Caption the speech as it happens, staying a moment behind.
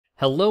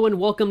Hello and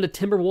welcome to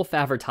Timberwolf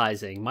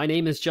Advertising. My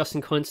name is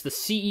Justin Kunst, the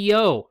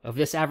CEO of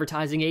this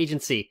advertising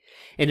agency.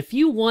 And if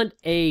you want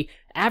a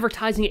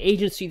advertising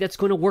agency that's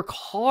going to work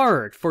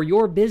hard for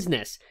your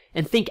business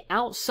and think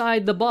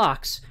outside the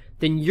box,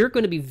 then you're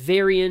going to be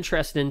very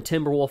interested in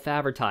Timberwolf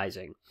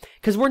Advertising.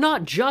 Because we're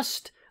not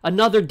just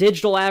another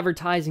digital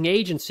advertising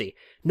agency.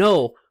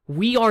 No,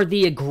 we are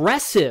the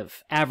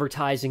aggressive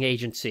advertising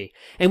agency,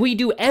 and we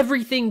do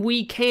everything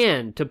we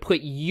can to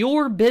put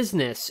your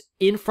business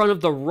in front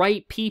of the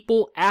right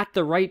people at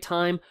the right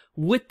time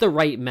with the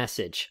right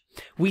message.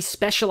 We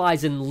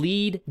specialize in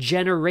lead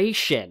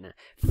generation,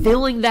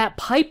 filling that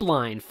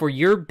pipeline for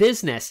your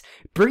business,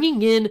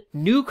 bringing in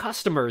new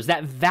customers,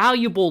 that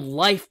valuable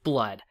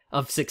lifeblood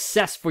of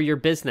success for your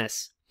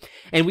business.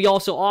 And we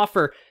also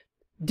offer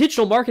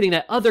digital marketing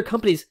that other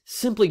companies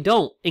simply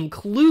don't,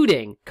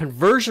 including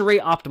conversion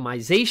rate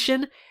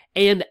optimization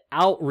and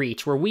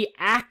outreach, where we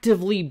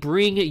actively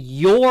bring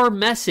your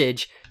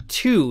message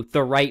to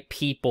the right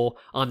people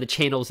on the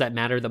channels that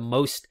matter the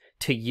most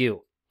to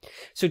you.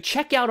 So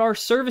check out our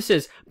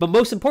services, but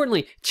most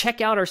importantly,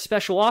 check out our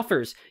special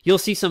offers. You'll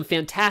see some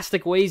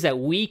fantastic ways that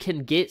we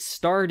can get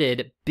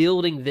started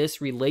building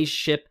this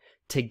relationship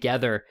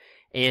together.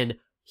 And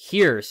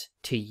here's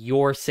to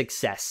your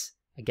success.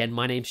 Again,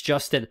 my name's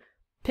Justin.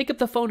 Pick up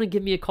the phone and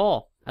give me a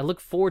call. I look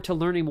forward to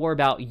learning more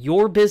about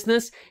your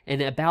business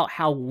and about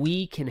how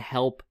we can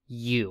help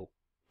you.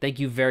 Thank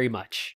you very much.